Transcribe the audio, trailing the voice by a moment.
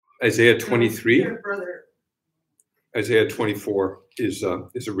Isaiah 23, Isaiah 24 is a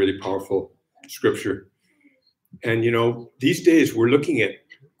really powerful scripture. And, you know, these days we're looking at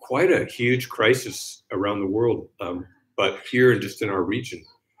quite a huge crisis around the world, but here and just in our region.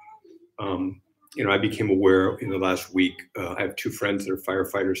 You know, I became aware in the last week, I have two friends that are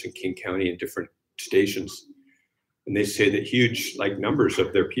firefighters in King County in different stations. And they say that huge, like, numbers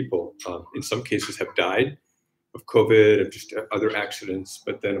of their people, in some cases have died of COVID, of just other accidents,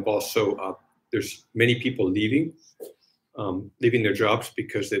 but then also there's many people leaving their jobs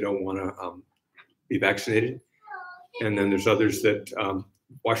because they don't want to be vaccinated. And then there's others that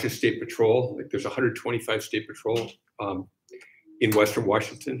Washington State Patrol, like there's 125 State Patrol in Western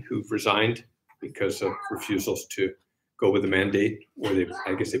Washington who've resigned because of refusals to go with the mandate, or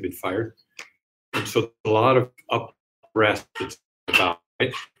I guess they've been fired. And so a lot of unrest about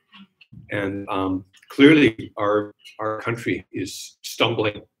it. And clearly our country is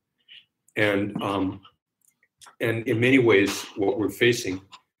stumbling. And in many ways, what we're facing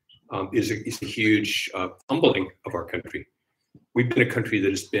is a huge humbling of our country. We've been a country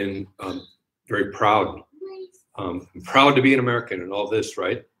that has been very proud to be an American and all this,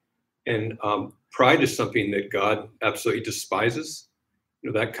 right? And pride is something that God absolutely despises.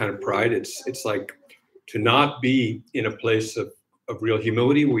 You know, that kind of pride. It's like to not be in a place of real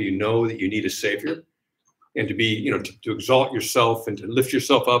humility where you know that you need a savior, and to be, you know, to exalt yourself and to lift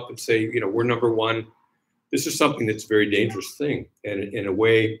yourself up and say, you know, we're number one. This is something that's a very dangerous thing. And in a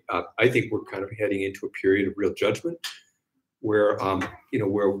way, I think we're kind of heading into a period of real judgment where, you know,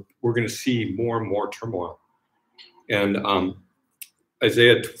 where we're going to see more and more turmoil. And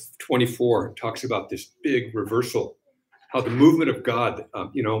Isaiah 24 talks about this big reversal, how the movement of God,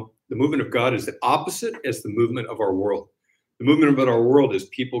 you know, the movement of God is the opposite as the movement of our world. The movement of our world is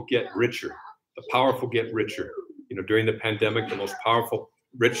people get richer, the powerful get richer. You know, during the pandemic, the most powerful,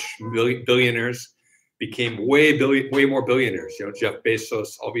 rich billionaires became way more billionaires. You know, Jeff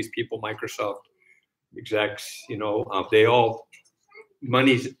Bezos, all these people, Microsoft execs, you know, they all,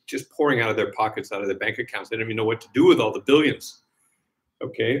 money's just pouring out of their pockets, out of their bank accounts. They don't even know what to do with all the billions.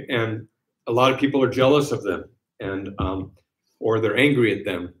 Okay, and a lot of people are jealous of them, and or they're angry at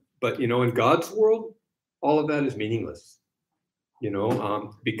them. But you know, in God's world, all of that is meaningless. You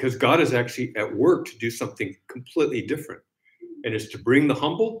know, because God is actually at work to do something completely different, and it's to bring the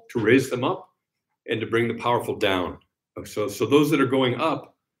humble, to raise them up, and to bring the powerful down. So those that are going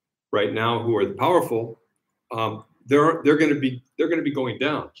up right now, who are the powerful, they're going to be going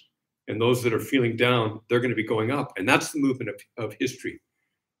down, and those that are feeling down, they're going to be going up, and that's the movement of history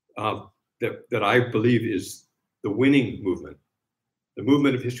that I believe is the winning movement. The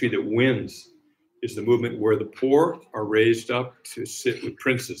movement of history that wins is the movement where the poor are raised up to sit with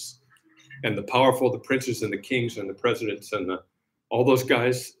princes, and the powerful, the princes and the kings and the presidents and all those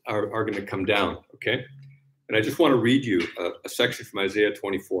guys are going to come down, okay? And I just want to read you a section from Isaiah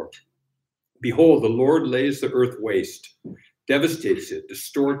 24. Behold, the Lord lays the earth waste, devastates it,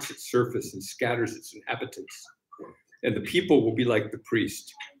 distorts its surface, and scatters its inhabitants. And the people will be like the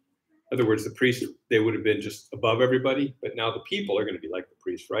priest. In other words, the priest, they would have been just above everybody, but now the people are going to be like the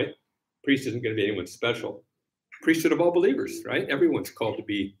priest, right? Priest isn't going to be anyone special. Priesthood of all believers, right? Everyone's called to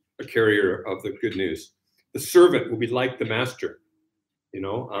be a carrier of the good news. The servant will be like the master, you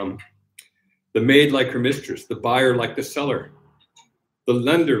know, the maid like her mistress, the buyer like the seller, the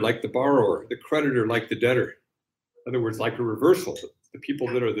lender like the borrower, the creditor like the debtor. In other words, like a reversal. The people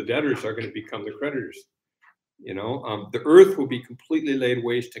that are the debtors are going to become the creditors. You know, the earth will be completely laid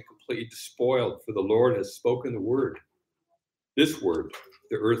waste and completely despoiled, for the Lord has spoken the word. This word,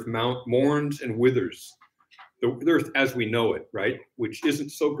 the earth mourns and withers. The earth as we know it, right? Which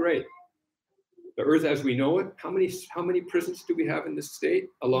isn't so great. The earth as we know it, how many prisons do we have in this state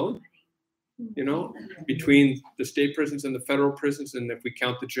alone? You know, between the state prisons and the federal prisons, and if we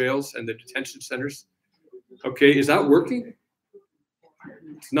count the jails and the detention centers. Okay, is that working?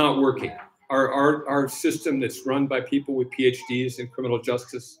 It's not working. Our system that's run by people with PhDs in criminal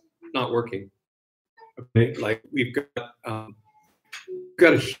justice, not working. Okay, like we've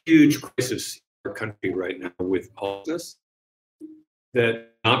got a huge crisis in our country right now with homelessness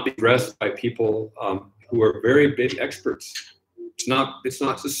that not be addressed by people who are very big experts. It's not. The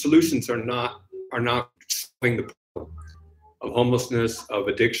solutions are not solving the problem of homelessness, of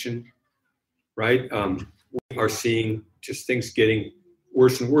addiction, right? We are seeing just things getting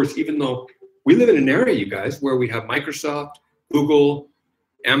worse and worse, even though we live in an area, you guys, where we have Microsoft, Google,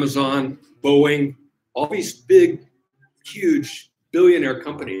 Amazon, Boeing, all these big, huge billionaire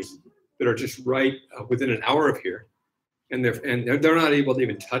companies that are just right within an hour of here, and they're not able to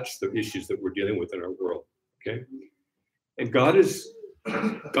even touch the issues that we're dealing with in our world. Okay, and God is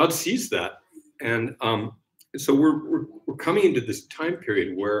God sees that. And so we're coming into this time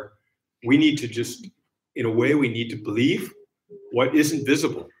period where we need to just, in a way, we need to believe what isn't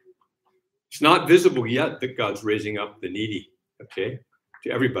visible. It's not visible yet that God's raising up the needy, okay,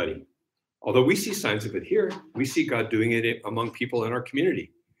 to everybody. Although we see signs of it here, we see God doing it among people in our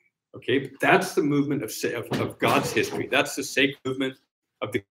community. Okay, but that's the movement of God's history. That's the sacred movement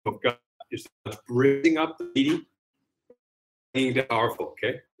of the kingdom of God. Is raising up the needy, being powerful.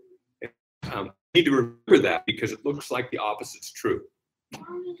 Okay, we need to remember that because it looks like the opposite's true.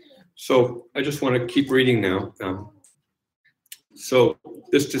 So I just want to keep reading now. So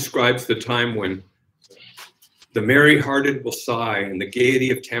this describes the time when the merry-hearted will sigh, and the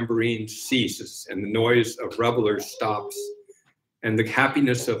gaiety of tambourines ceases, and the noise of revelers stops, and the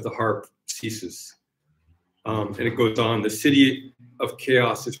happiness of the harp ceases. And it goes on. The city of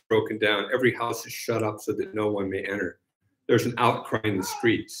chaos is broken down. Every house is shut up so that no one may enter. There's an outcry in the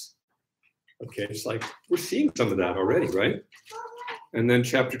streets. Okay, it's like we're seeing some of that already, right? And then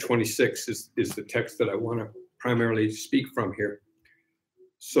chapter 26 is the text that I want to primarily speak from here.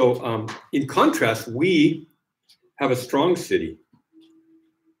 So in contrast, we have a strong city.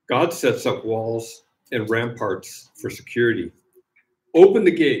 God sets up walls and ramparts for security. Open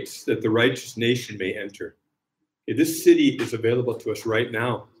the gates that the righteous nation may enter. Okay, this city is available to us right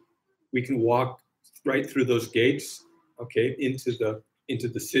now. We can walk right through those gates, okay, into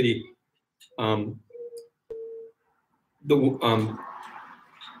the city.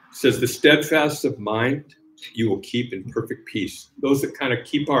 Says the steadfast of mind you will keep in perfect peace. Those that kind of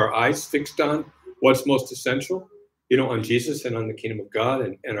keep our eyes fixed on what's most essential, on Jesus and on the kingdom of God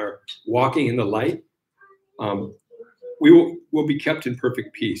and are walking in the light, we will be kept in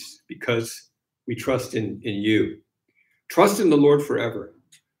perfect peace because we trust in you. Trust in the Lord forever.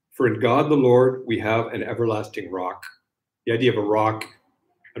 For in God the Lord we have an everlasting rock. The idea of a rock,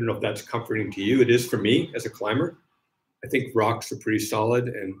 I don't know if that's comforting to you. It is for me as a climber. I think rocks are pretty solid,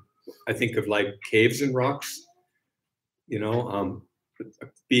 and I think of like caves and rocks,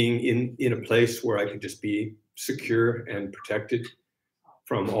 being in a place where I can just be secure and protected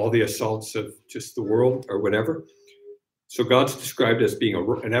from all the assaults of just the world or whatever. So God's described as being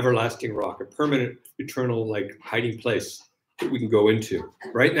an everlasting rock, a permanent, eternal, like hiding place that we can go into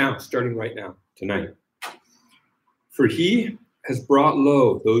right now, starting right now, tonight. For he has brought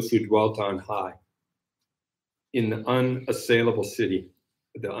low those who dwelt on high in the unassailable city.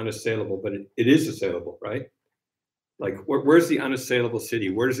 The unassailable, but it is assailable, right? Like, where's the unassailable city?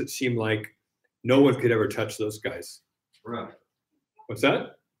 Where does it seem like no one could ever touch those guys? Right. What's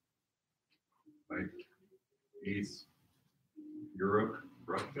that? Like East Europe,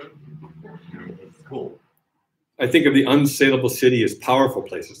 Russia. It's cool. I think of the unassailable city as powerful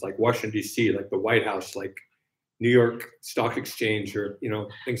places like Washington, D.C., like the White House, like New York Stock Exchange, or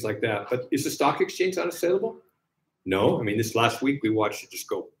things like that. But is the stock exchange unassailable? No. I mean, this last week we watched it just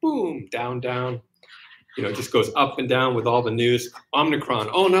go boom, down, down. It just goes up and down with all the news. Omicron.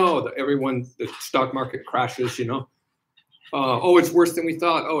 Oh no, the stock market crashes. Oh, it's worse than we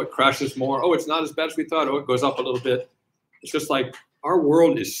thought. Oh, it crashes more. Oh, it's not as bad as we thought. Oh, it goes up a little bit. It's just like our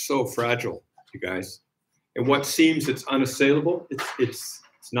world is so fragile, you guys. And what seems it's unassailable, it's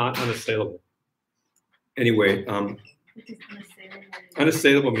not unassailable. Anyway,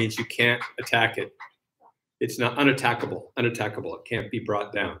 unassailable means you can't attack it. It's not unattackable. It can't be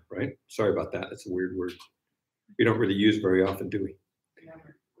brought down, right? Sorry about that. That's a weird word. We don't really use very often, do we?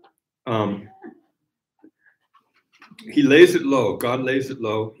 He lays it low. God lays it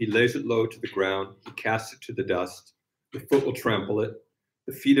low. He lays it low to the ground. He casts it to the dust. The foot will trample it.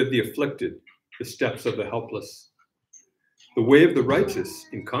 The feet of the afflicted, the steps of the helpless. The way of the righteous,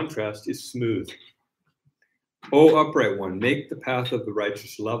 in contrast, is smooth. O upright one, make the path of the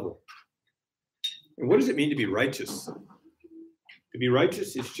righteous level. And what does it mean to be righteous? To be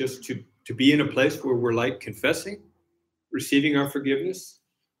righteous is just to be in a place where we're like confessing, receiving our forgiveness.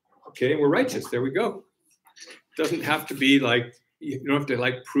 Okay, and we're righteous. There we go. It doesn't have to be like, you don't have to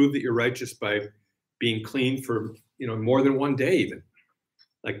like prove that you're righteous by being clean for more than one day even.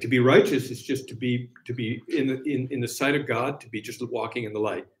 Like to be righteous is just to be in the sight of God, to be just walking in the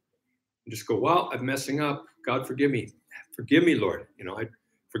light. And just go, well, I'm messing up. God, forgive me. Forgive me, Lord.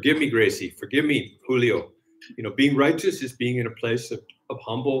 Forgive me, Gracie. Forgive me, Julio. Being righteous is being in a place of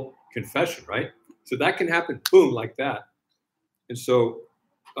humble confession, right? So that can happen, boom, like that. And so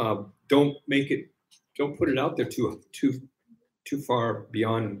don't put it out there too far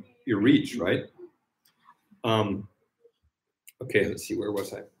beyond your reach, right? Okay, let's see, where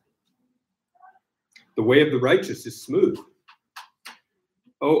was I? The way of the righteous is smooth.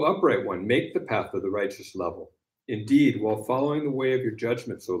 O upright one, make the path of the righteous level. Indeed, while following the way of your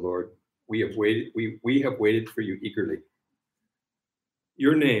judgments, O Lord, we have waited for you eagerly.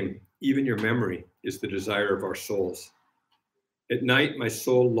 Your name, even your memory, is the desire of our souls. At night, my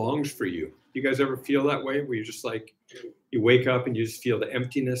soul longs for you. You guys ever feel that way, where you're just like, you wake up and you just feel the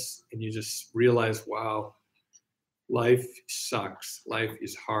emptiness and you just realize, wow, life sucks. Life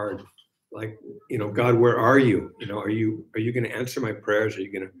is hard. Like, God, where are you? Are you going to answer my prayers? Are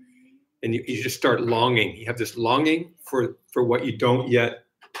you going to, and you just start longing. You have this longing for what you don't yet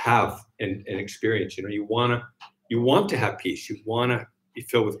have and experience. You want to have peace. You want to be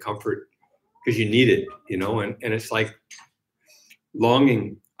filled with comfort because you need it, and it's like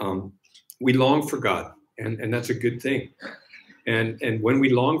longing. We long for God, and that's a good thing. And when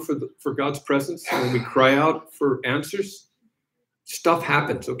we long for God's presence, when we cry out for answers, stuff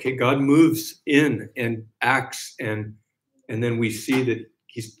happens. Okay, God moves in and acts, and then we see that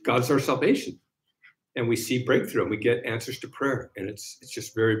God's our salvation, and we see breakthrough, and we get answers to prayer, and it's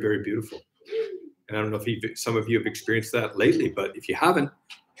just very, very beautiful. And I don't know if some of you have experienced that lately, but if you haven't,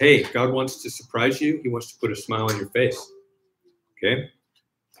 hey, God wants to surprise you. He wants to put a smile on your face. Okay.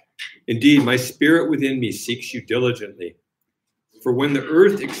 Indeed, my spirit within me seeks you diligently. For when the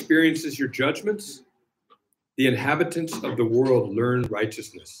earth experiences your judgments, the inhabitants of the world learn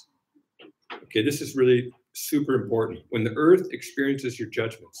righteousness. Okay, this is really super important. When the earth experiences your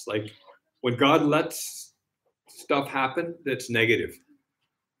judgments, like when God lets stuff happen that's negative.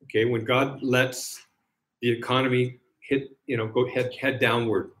 Okay, when God lets the economy go head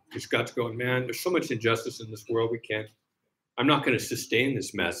downward, because God's going, man, there's so much injustice in this world. I'm not going to sustain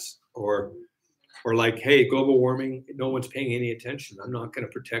this mess. Or like, hey, global warming, no one's paying any attention. I'm not going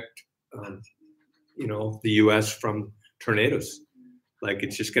to protect, the U.S. from tornadoes. Like,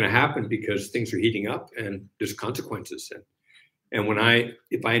 it's just going to happen because things are heating up and there's consequences. And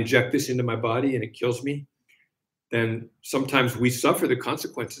if I inject this into my body and it kills me, then sometimes we suffer the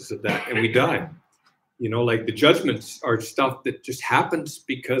consequences of that and we die. Like the judgments are stuff that just happens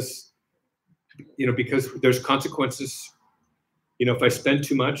because there's consequences. If I spend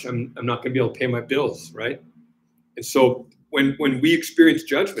too much, I'm not going to be able to pay my bills, right? And so when we experience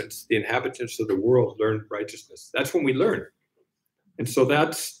judgments, the inhabitants of the world learn righteousness. That's when we learn. And so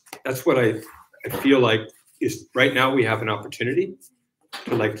that's what I feel like is right now we have an opportunity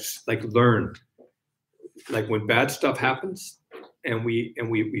to like learn. Like when bad stuff happens and we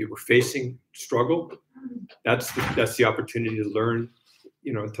were facing struggle, that's the opportunity to learn,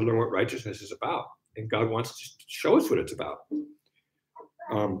 to learn what righteousness is about. And God wants to show us what it's about.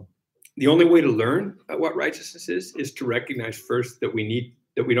 The only way to learn what righteousness is to recognize first that we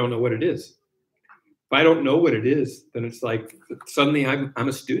don't know what it is. If I don't know what it is, then it's like suddenly I'm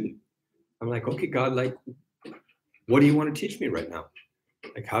a student. I'm like, okay, God, like, what do you want to teach me right now?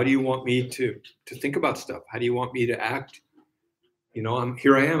 Like, how do you want me to think about stuff? How do you want me to act?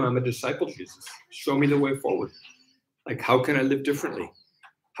 I'm a disciple of Jesus. Show me the way forward. Like, how can I live differently?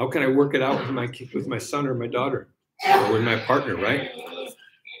 How can I work it out with my son or my daughter or with my partner, right?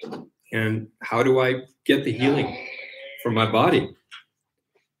 And how do I get the healing for my body?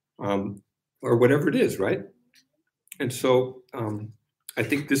 Or whatever it is, right? And so I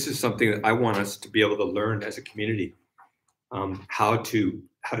think this is something that I want us to be able to learn as a community, how to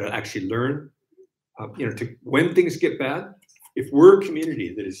actually learn, when things get bad, if we're a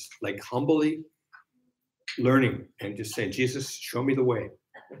community that is like humbly learning and just saying, Jesus, show me the way,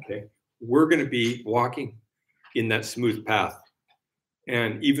 okay? We're going to be walking in that smooth path.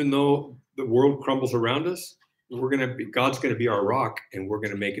 And even though the world crumbles around us, God's going to be our rock, and we're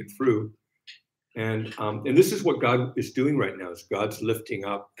going to make it through. And this is what God is doing right now, is God's lifting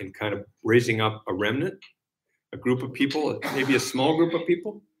up and kind of raising up a remnant, a group of people, maybe a small group of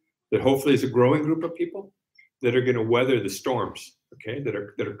people that hopefully is a growing group of people that are going to weather the storms, okay, that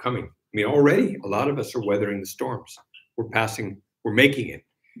are coming. I mean, already a lot of us are weathering the storms. We're making it,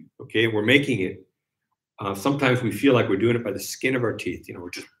 okay? We're making it. Sometimes we feel like we're doing it by the skin of our teeth.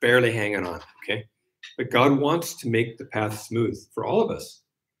 We're just barely hanging on, okay? But God wants to make the path smooth for all of us.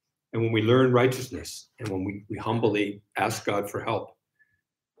 And when we learn righteousness and when we humbly ask God for help,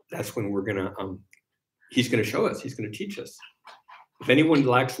 that's when we're going to, he's going to show us, he's going to teach us. If anyone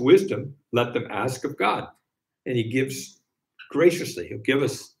lacks wisdom, let them ask of God. And he gives graciously. He'll give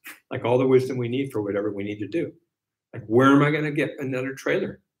us like all the wisdom we need for whatever we need to do. Like, where am I going to get another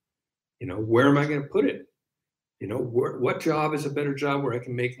trailer? Where am I going to put it? What job is a better job where I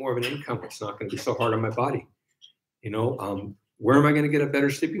can make more of an income? It's not going to be so hard on my body. Where am I going to get a better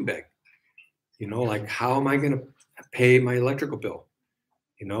sleeping bag? Like, how am I going to pay my electrical bill?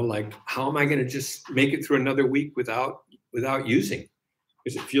 Like, how am I going to just make it through another week without using?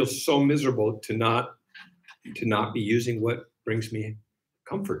 Because it feels so miserable to not to not be using what brings me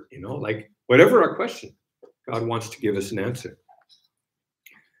comfort, you know, like whatever our question, God wants to give us an answer.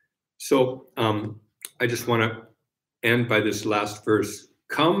 So I just want to end by this last verse.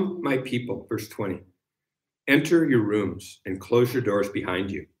 Come, my people, verse 20. Enter your rooms and close your doors behind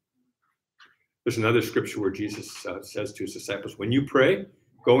you. There's another scripture where Jesus says to his disciples, when you pray,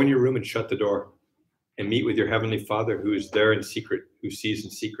 go in your room and shut the door and meet with your heavenly Father who is there in secret, who sees in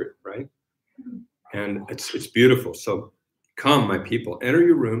secret, right? And it's beautiful. So come, my people, enter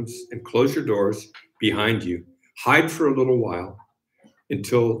your rooms and close your doors behind you. Hide for a little while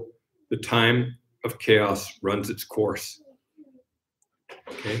until the time of chaos runs its course.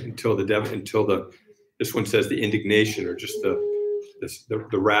 Okay, until this one says the indignation, or just the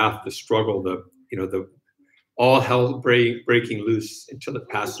wrath, the struggle, the all hell breaking loose until it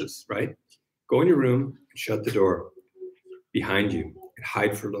passes, right? Go in your room and shut the door behind you and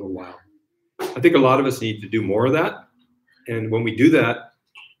hide for a little while. I think a lot of us need to do more of that. And when we do that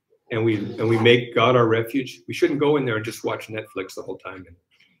and we make God our refuge, we shouldn't go in there and just watch Netflix the whole time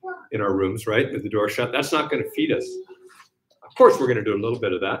in our rooms, right? With the door shut. That's not going to feed us. Of course, we're going to do a little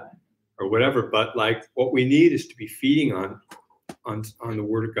bit of that or whatever, but like what we need is to be feeding on the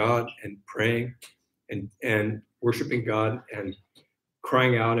Word of God and praying and worshiping God and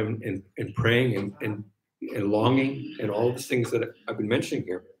crying out and praying and longing and all the things that I've been mentioning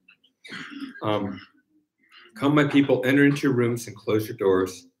here. Come, my people, enter into your rooms and close your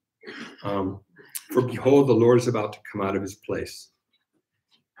doors. For behold, the Lord is about to come out of his place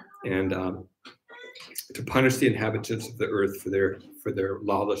and to punish the inhabitants of the earth for their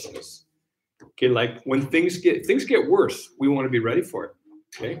lawlessness. Okay, like when things get worse, we want to be ready for it.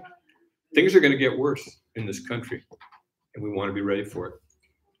 Okay, things are going to get worse in this country, and we want to be ready for it.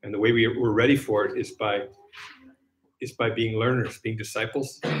 And the way we're ready for it is by being learners, being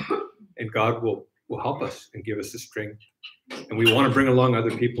disciples, and God will help us and give us the strength. And we want to bring along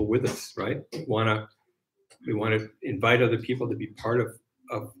other people with us, right? We want to invite other people to be part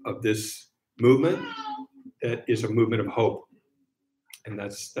of this movement that is a movement of hope. And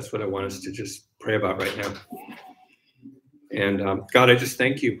that's what I want us to just pray about right now. And God, I just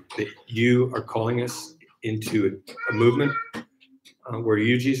thank you that you are calling us into a movement where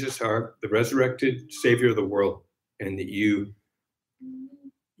you, Jesus, are the resurrected Savior of the world, and that you're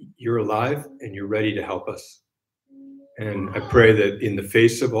alive and you're ready to help us. And I pray that in the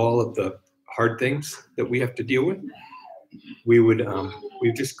face of all of the hard things that we have to deal with, we would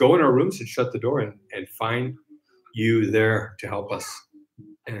just go in our rooms and shut the door and find you there to help us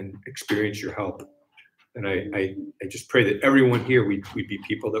and experience your help. And I just pray that everyone here, we'd be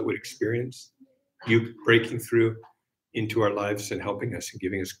people that would experience you breaking through into our lives and helping us and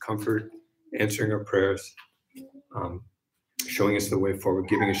giving us comfort, answering our prayers, showing us the way forward,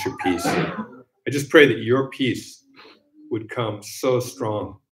 giving us your peace. I just pray that your peace would come so strong